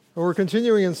Well, we're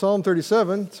continuing in Psalm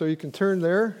 37, so you can turn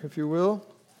there, if you will,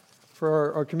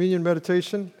 for our communion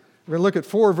meditation. We're going to look at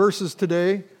 4 verses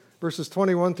today, verses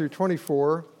 21 through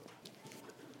 24.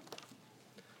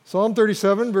 Psalm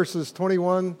 37, verses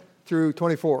 21 through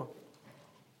 24.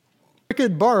 The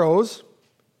wicked borrows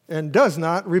and does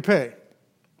not repay,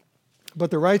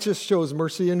 but the righteous shows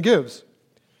mercy and gives.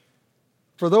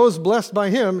 For those blessed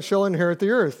by him shall inherit the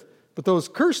earth, but those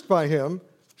cursed by him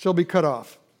shall be cut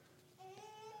off.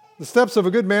 The steps of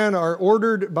a good man are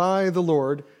ordered by the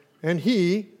Lord, and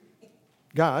he,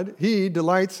 God, he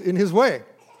delights in his way.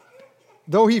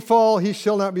 Though he fall, he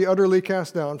shall not be utterly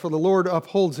cast down, for the Lord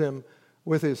upholds him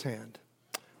with his hand.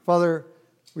 Father,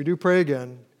 we do pray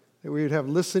again that we would have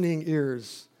listening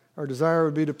ears. Our desire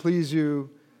would be to please you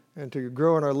and to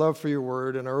grow in our love for your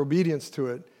word and our obedience to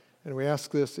it. And we ask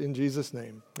this in Jesus'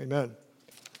 name. Amen.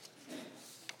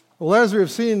 Well, as we have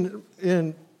seen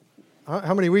in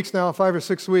how many weeks now? 5 or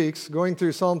 6 weeks, going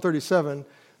through Psalm 37,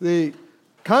 the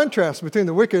contrast between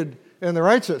the wicked and the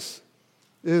righteous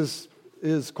is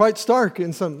quite stark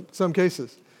in some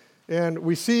cases. And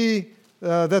we see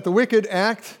that the wicked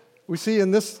act, we see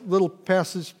in this little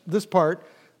passage, this part,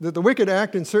 that the wicked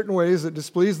act in certain ways that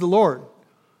displease the Lord.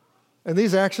 And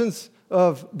these actions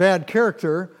of bad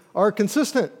character are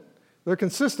consistent. They're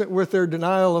consistent with their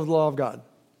denial of the law of God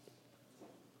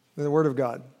and the Word of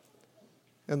God.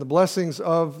 And the blessings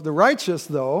of the righteous,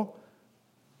 though,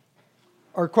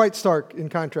 are quite stark in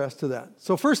contrast to that.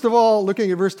 So first of all,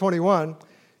 looking at verse 21,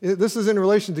 this is in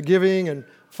relation to giving and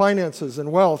finances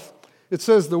and wealth. It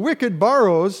says, the wicked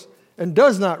borrows and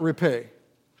does not repay.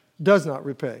 Does not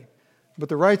repay. But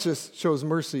the righteous shows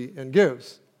mercy and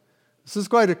gives. This is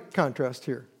quite a contrast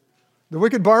here. The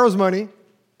wicked borrows money,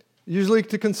 usually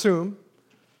to consume,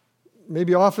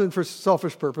 maybe often for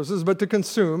selfish purposes, but to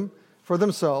consume for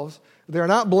themselves. They are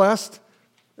not blessed,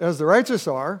 as the righteous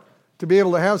are, to be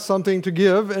able to have something to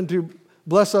give and to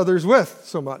bless others with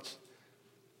so much.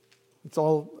 It's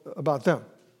all about them.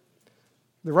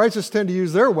 The righteous tend to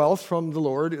use their wealth from the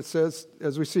Lord, it says,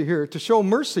 as we see here, to show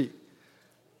mercy.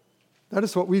 That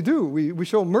is what we do. We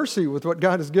show mercy with what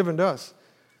God has given to us.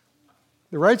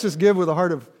 The righteous give with a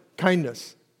heart of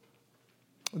kindness.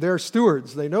 They are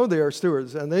stewards. They know they are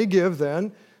stewards, and they give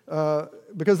then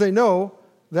because they know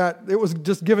that it was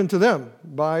just given to them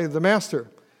by the master.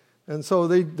 And so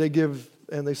they give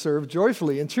and they serve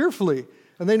joyfully and cheerfully.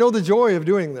 And they know the joy of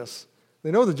doing this.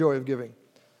 They know the joy of giving.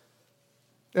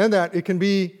 And that it can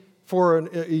be for an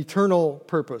eternal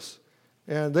purpose.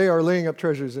 And they are laying up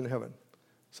treasures in heaven.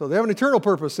 So they have an eternal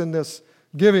purpose in this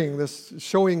giving, this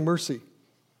showing mercy.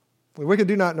 The wicked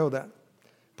do not know that.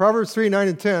 Proverbs 3, 9,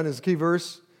 and 10 is a key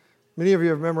verse. Many of you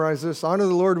have memorized this. Honor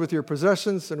the Lord with your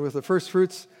possessions and with the first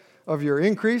fruits of your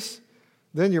increase.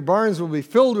 Then your barns will be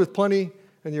filled with plenty,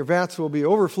 and your vats will be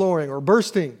overflowing or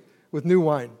bursting with new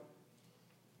wine.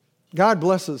 God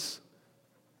blesses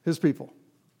his people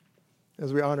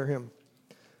as we honor him.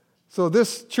 So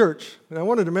this church, and I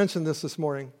wanted to mention this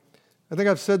morning. I think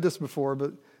I've said this before,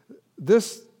 but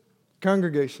this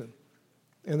congregation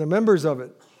and the members of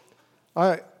it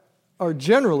are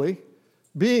generally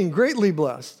being greatly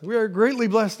blessed. We are greatly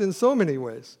blessed in so many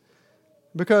ways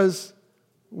because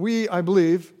we, I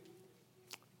believe,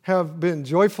 have been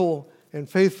joyful and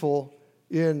faithful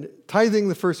in tithing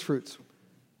the first fruits.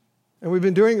 And we've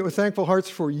been doing it with thankful hearts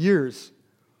for years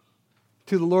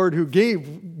to the Lord who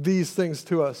gave these things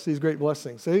to us, these great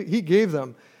blessings. He gave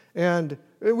them. And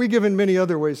we give in many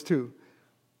other ways too.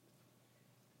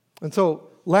 And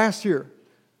so last year,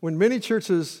 when many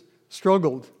churches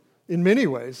struggled in many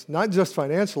ways, not just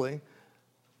financially,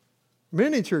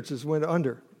 many churches went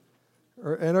under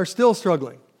and are still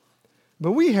struggling.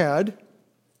 But we had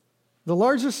the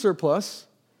largest surplus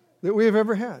that we have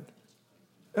ever had,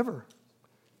 ever.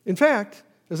 In fact,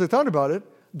 as I thought about it,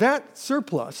 that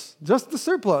surplus, just the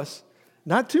surplus,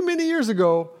 not too many years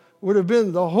ago, would have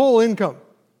been the whole income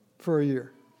for a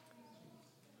year.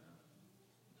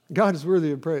 God is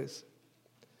worthy of praise.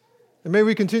 And may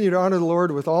we continue to honor the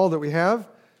Lord with all that we have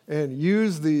and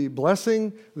use the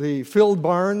blessing, the filled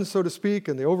barns, so to speak,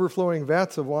 and the overflowing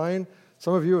vats of wine.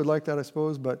 Some of you would like that, I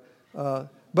suppose, but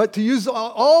to use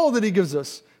all that he gives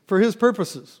us for his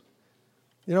purposes.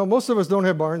 You know, most of us don't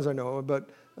have barns, I know, but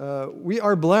we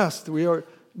are blessed. We are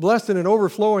blessed in an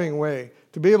overflowing way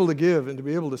to be able to give and to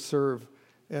be able to serve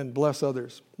and bless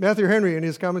others. Matthew Henry, in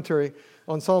his commentary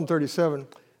on Psalm 37,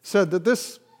 said that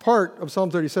this part of Psalm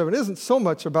 37 isn't so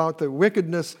much about the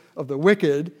wickedness of the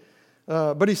wicked,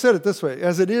 but he said it this way,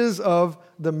 as it is of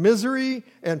the misery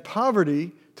and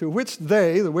poverty to which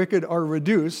they, the wicked, are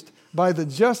reduced by the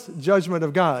just judgment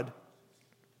of God.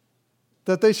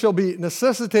 that they shall be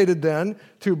necessitated then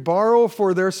to borrow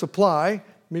for their supply,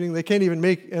 meaning they can't even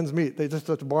make ends meet. They just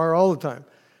have to borrow all the time.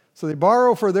 So they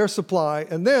borrow for their supply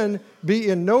and then be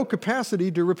in no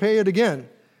capacity to repay it again,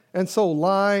 and so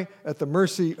lie at the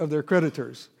mercy of their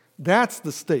creditors. That's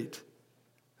the state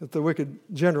that the wicked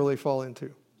generally fall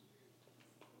into.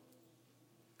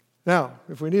 Now,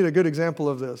 if we need a good example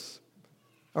of this,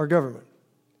 our government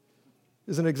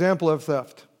is an example of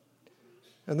theft.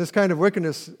 And this kind of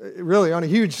wickedness, really on a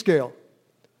huge scale.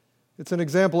 It's an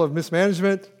example of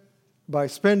mismanagement by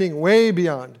spending way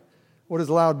beyond what is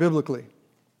allowed biblically,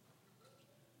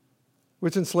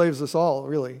 which enslaves us all,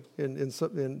 really, in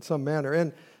some manner,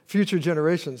 and future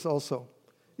generations also,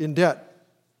 in debt.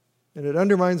 And it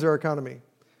undermines our economy,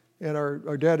 and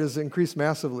our debt is increased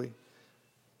massively.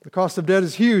 The cost of debt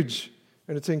is huge,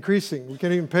 and it's increasing. We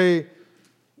can't even pay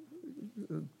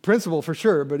principal for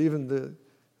sure, but even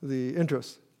the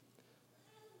interest.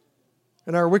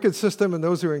 And our wicked system and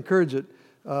those who encourage it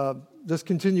just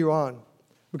continue on,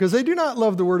 because they do not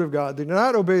love the Word of God. They do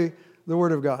not obey the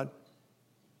Word of God.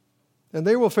 And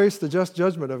they will face the just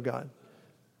judgment of God.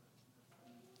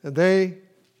 And they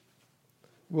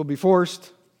will be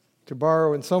forced to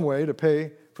borrow in some way to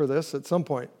pay for this at some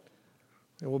point,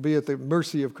 and will be at the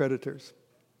mercy of creditors.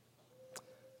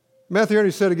 Matthew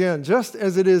Henry said again, just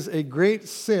as it is a great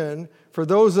sin for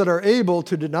those that are able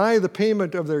to deny the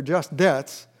payment of their just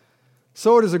debts,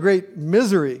 so it is a great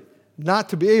misery not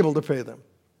to be able to pay them,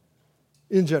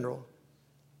 in general.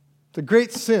 It's a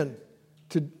great sin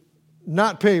to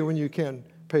not pay when you can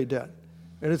pay debt.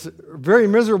 And it's a very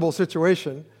miserable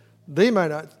situation. They might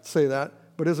not say that,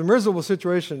 but it's a miserable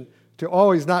situation to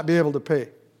always not be able to pay.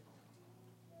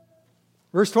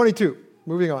 Verse 22,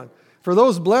 moving on. For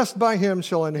those blessed by him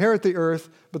shall inherit the earth,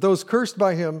 but those cursed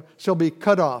by him shall be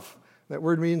cut off. That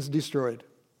word means destroyed.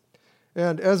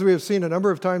 And as we have seen a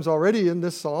number of times already in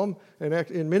this psalm and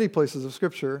in many places of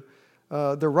Scripture,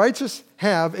 the righteous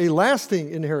have a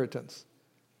lasting inheritance.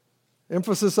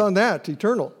 Emphasis on that,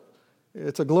 eternal.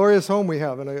 It's a glorious home we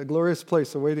have and a glorious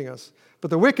place awaiting us.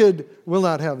 But the wicked will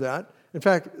not have that. In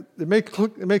fact, it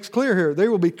makes clear here, they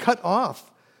will be cut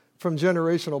off from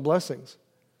generational blessings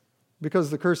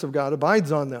because the curse of God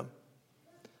abides on them.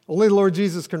 Only the Lord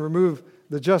Jesus can remove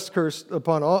the just curse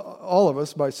upon all of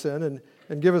us by sin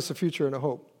and give us a future and a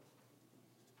hope.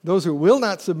 Those who will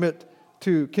not submit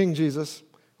to King Jesus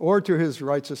or to his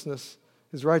righteousness,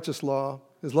 his righteous law,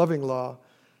 his loving law,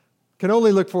 can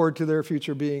only look forward to their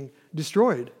future being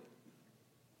destroyed.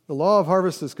 The law of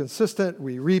harvest is consistent.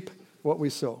 We reap what we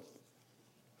sow.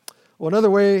 Well,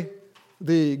 another way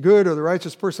the good or the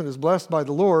righteous person is blessed by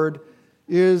the Lord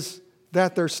is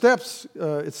that their steps,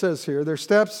 it says here, their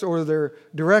steps or their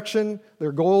direction,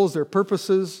 their goals, their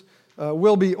purposes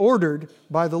will be ordered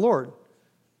by the Lord.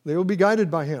 They will be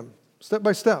guided by him, step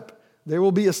by step. They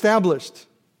will be established.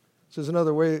 This is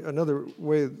another way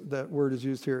that word is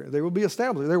used here. They will be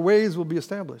established. Their ways will be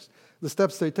established, the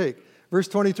steps they take. Verse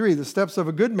 23, the steps of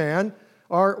a good man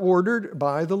are ordered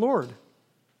by the Lord.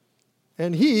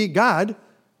 And he, God,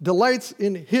 delights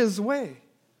in his way.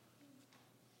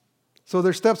 So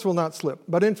their steps will not slip.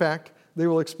 But in fact, they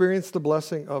will experience the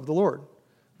blessing of the Lord.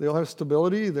 They'll have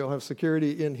stability. They'll have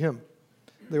security in him.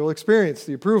 They will experience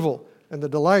the approval and the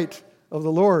delight of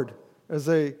the Lord as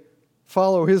they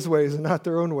follow his ways and not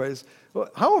their own ways. Well,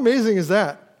 how amazing is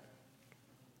that?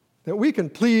 That we can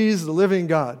please the living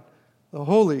God, the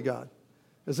holy God,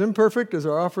 as imperfect as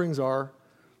our offerings are,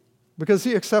 because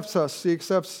he accepts us. He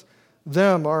accepts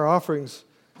them, our offerings,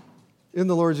 in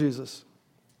the Lord Jesus.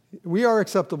 We are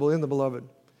acceptable in the beloved.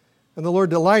 And the Lord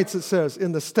delights, it says,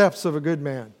 in the steps of a good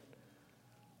man.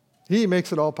 He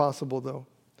makes it all possible, though.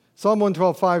 Psalm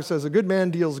 112:5 says, a good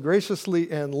man deals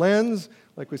graciously and lends,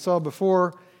 like we saw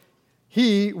before.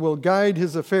 He will guide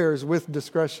his affairs with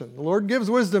discretion. The Lord gives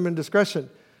wisdom and discretion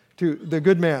to the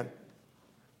good man.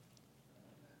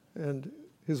 And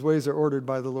his ways are ordered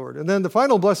by the Lord. And then the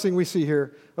final blessing we see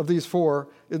here of these four,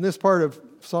 in this part of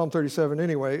Psalm 37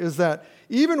 anyway, is that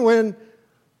even when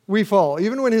we fall,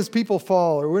 even when his people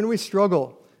fall, or when we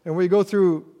struggle, and we go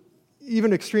through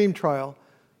even extreme trial,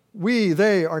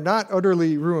 they are not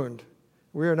utterly ruined.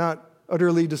 We are not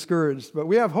utterly discouraged, but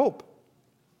we have hope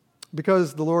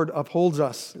because the Lord upholds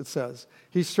us, it says.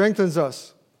 He strengthens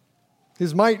us.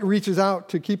 His might reaches out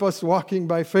to keep us walking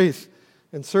by faith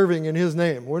and serving in his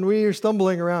name. When we are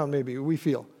stumbling around, maybe, we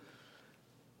feel.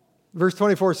 Verse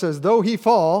 24 says, though he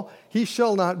fall, he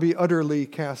shall not be utterly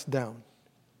cast down,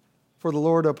 for the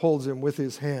Lord upholds him with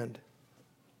his hand.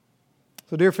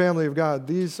 So, dear family of God,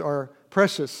 these are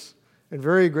precious and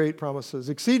very great promises,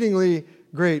 exceedingly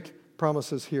great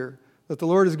promises here that the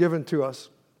Lord has given to us,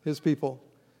 his people.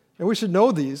 And we should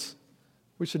know these.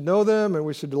 We should know them, and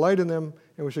we should delight in them,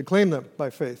 and we should claim them by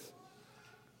faith.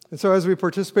 And so as we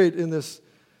participate in this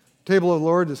table of the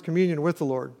Lord, this communion with the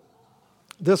Lord,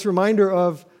 this reminder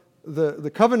of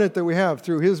the covenant that we have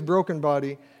through his broken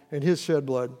body and his shed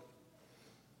blood,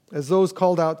 as those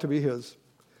called out to be his,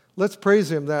 let's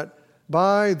praise him that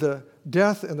by the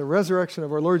death and the resurrection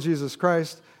of our Lord Jesus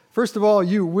Christ, first of all,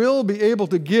 you will be able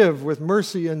to give with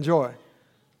mercy and joy.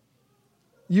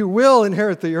 You will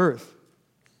inherit the earth.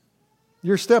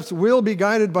 Your steps will be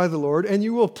guided by the Lord, and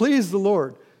you will please the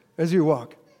Lord as you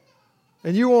walk.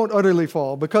 And you won't utterly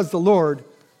fall because the Lord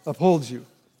upholds you.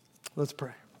 Let's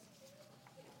pray.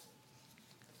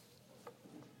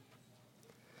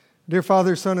 Dear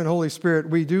Father, Son, and Holy Spirit,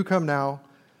 we do come now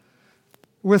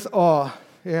with awe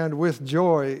and with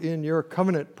joy in your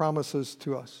covenant promises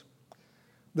to us,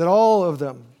 that all of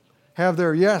them have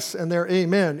their yes and their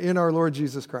amen in our Lord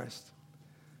Jesus Christ.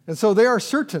 And so they are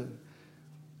certain.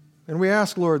 And we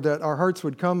ask, Lord, that our hearts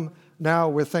would come now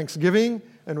with thanksgiving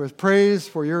and with praise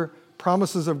for your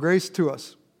promises of grace to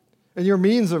us and your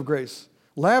means of grace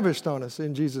lavished on us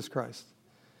in Jesus Christ.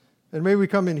 And may we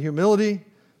come in humility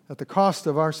at the cost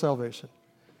of our salvation,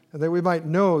 and that we might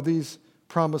know these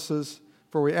promises,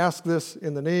 for we ask this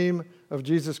in the name of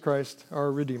Jesus Christ,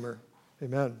 our Redeemer.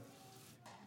 Amen.